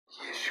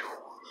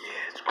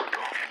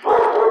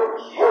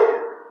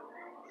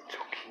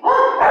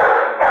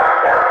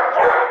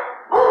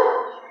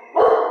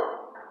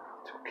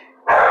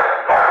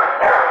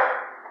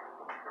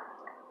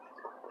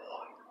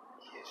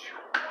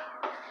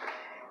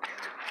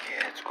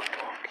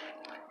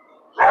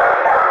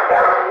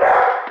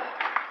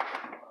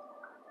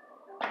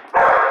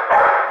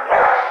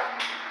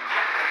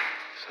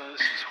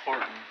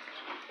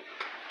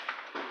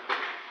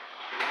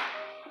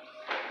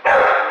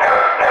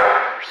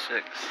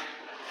6.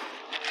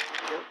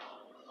 Yep.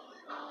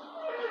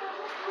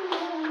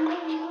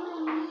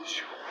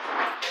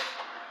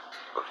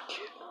 Good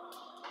kid.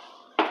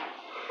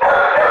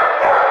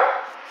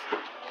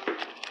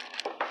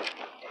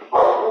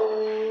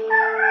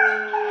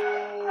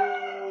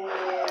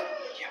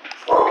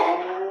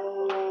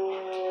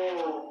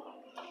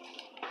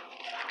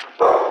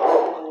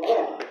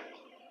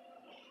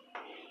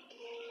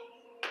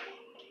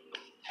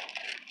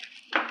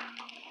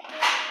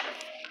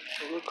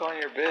 Look on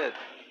your bed.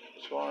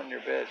 What's on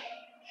your bed?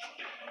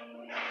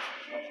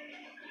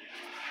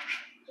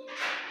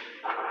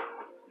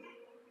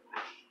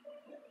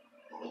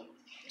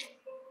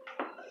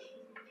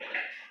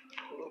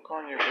 Look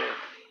on your bed.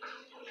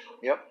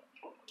 Yep.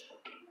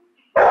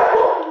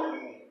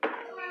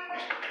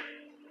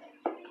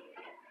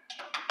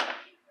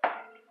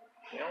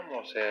 You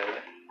almost had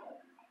it.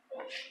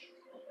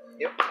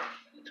 Yep.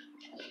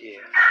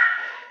 Yeah.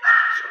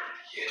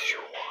 Yes, you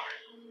are.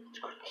 It's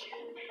a good kid.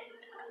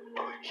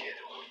 Good kid.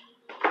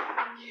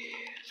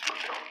 Yeah, it's a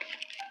good doggy.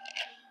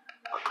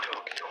 Good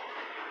doggy.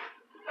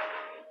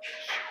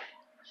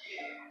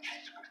 Yeah,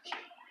 it's a good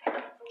kid.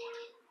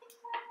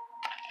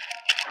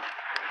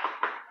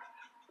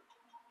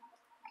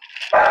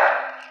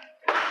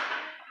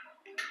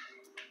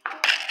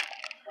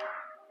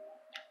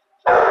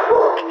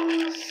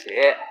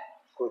 Sit.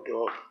 Good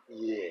dog.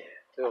 Yeah.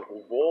 It's a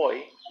good boy.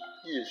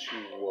 Yes,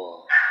 you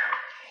are.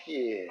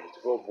 Yeah, it's a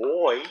good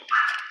boy.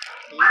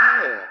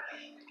 Yeah.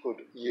 Good.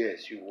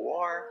 Yes, you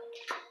are.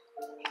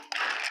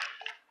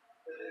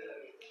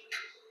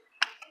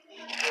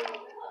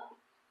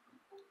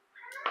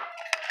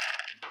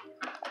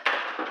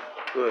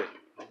 Good.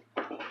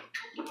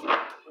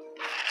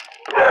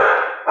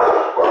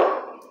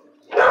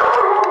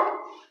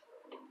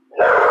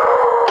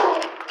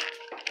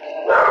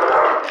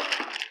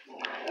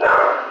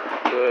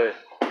 Good.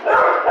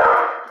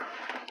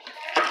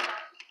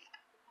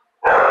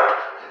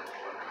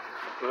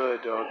 Good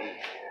doggy.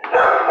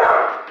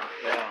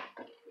 Yeah.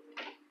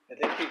 I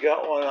think you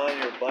got one on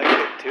your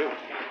blanket too.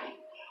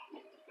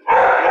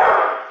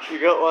 Yeah. You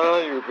got one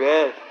on your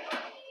bed.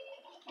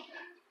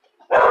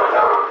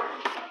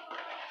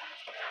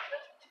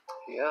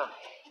 Yeah.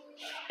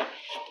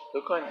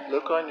 Look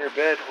on your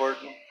bed,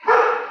 Horton.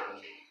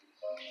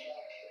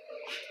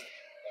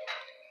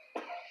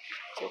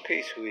 It's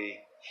okay, sweetie.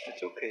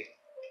 It's okay.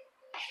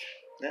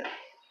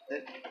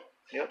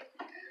 Yep.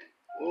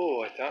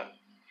 Oh, I thought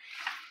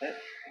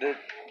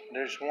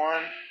there's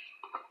one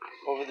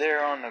over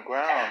there on the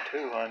ground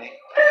too, honey.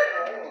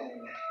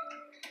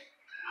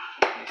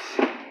 Let me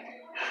see.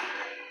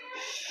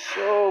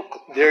 So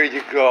there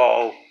you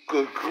go.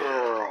 Good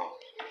girl.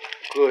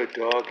 Good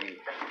doggy.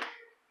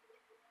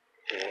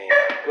 Yeah.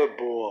 Good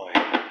boy.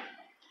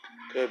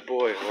 Good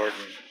boy,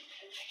 Horton.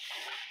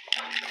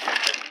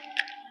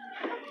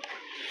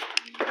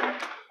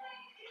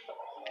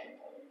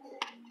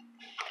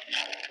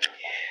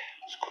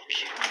 It's good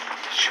kid.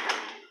 Sure.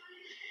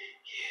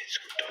 Yeah, it's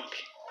good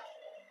doggy.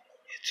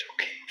 It's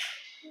okay.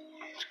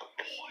 It's a good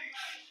boy.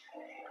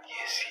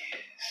 Yes, he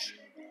is.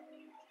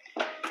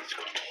 It's a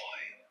good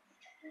boy.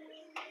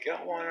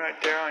 Got one right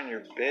there on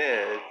your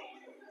bed.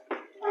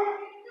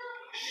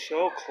 So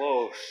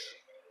close.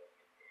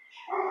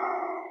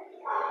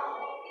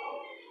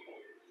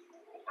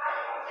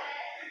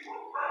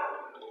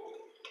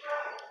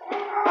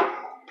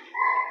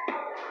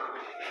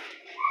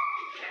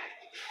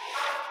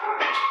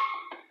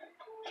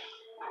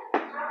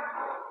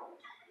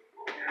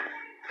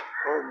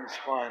 Horton's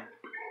fun.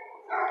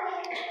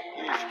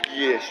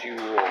 Yes, you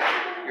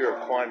are. You're a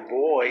fun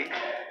boy.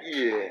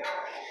 Yeah.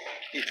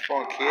 He's a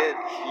fun kid.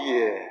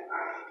 Yeah.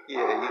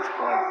 Yeah, he's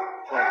fun.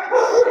 Fun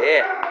kid.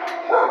 Sit.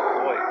 Good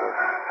boy,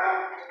 Horton.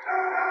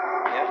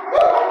 Yep.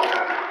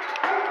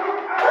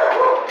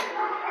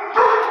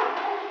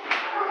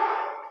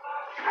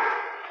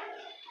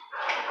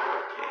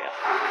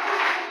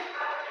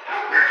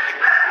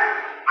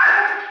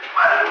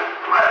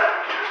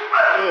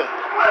 Yeah.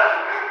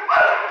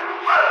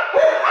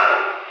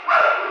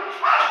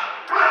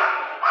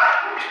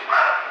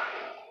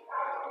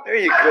 There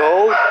you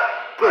go.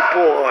 Good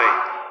boy.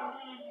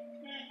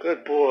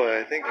 Good boy.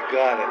 I think you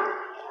got it.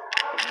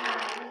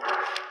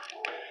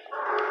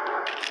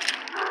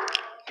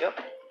 Yep.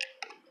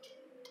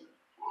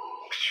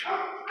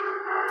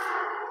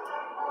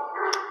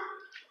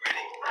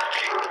 Ready?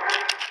 Okay.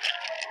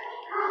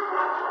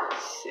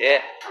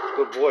 Sit.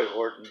 Good boy,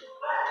 Horton.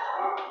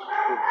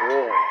 Good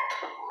boy.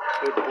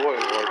 Good boy,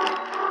 Horton.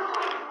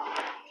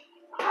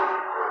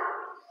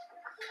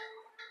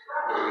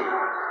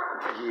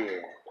 Yeah.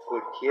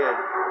 Good kid.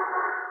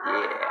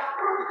 Yeah.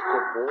 It's a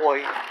good boy.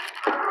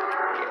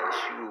 Yes,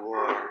 you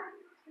are.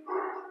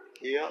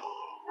 Yep.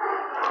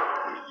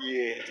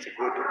 Yeah, it's a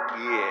good.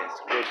 Yeah, it's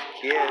a good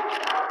kid.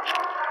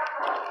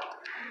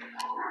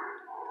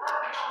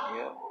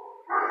 Yep.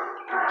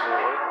 Good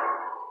boy.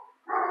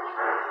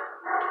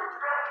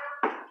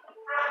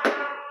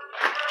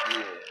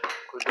 Yeah.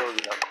 Good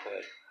doggy, not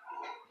bad.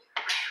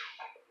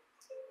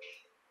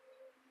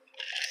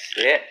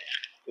 Sit.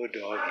 Good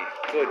doggy.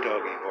 Good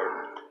doggy,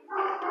 Horton.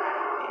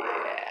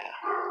 Yeah.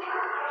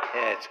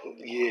 That's good.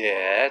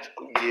 Yeah, that's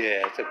good.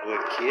 Yeah, that's a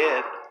good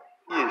kid.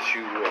 Yes,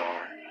 you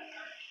are.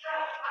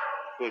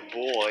 Good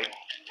boy.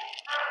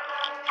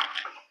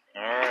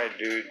 All right,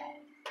 dude.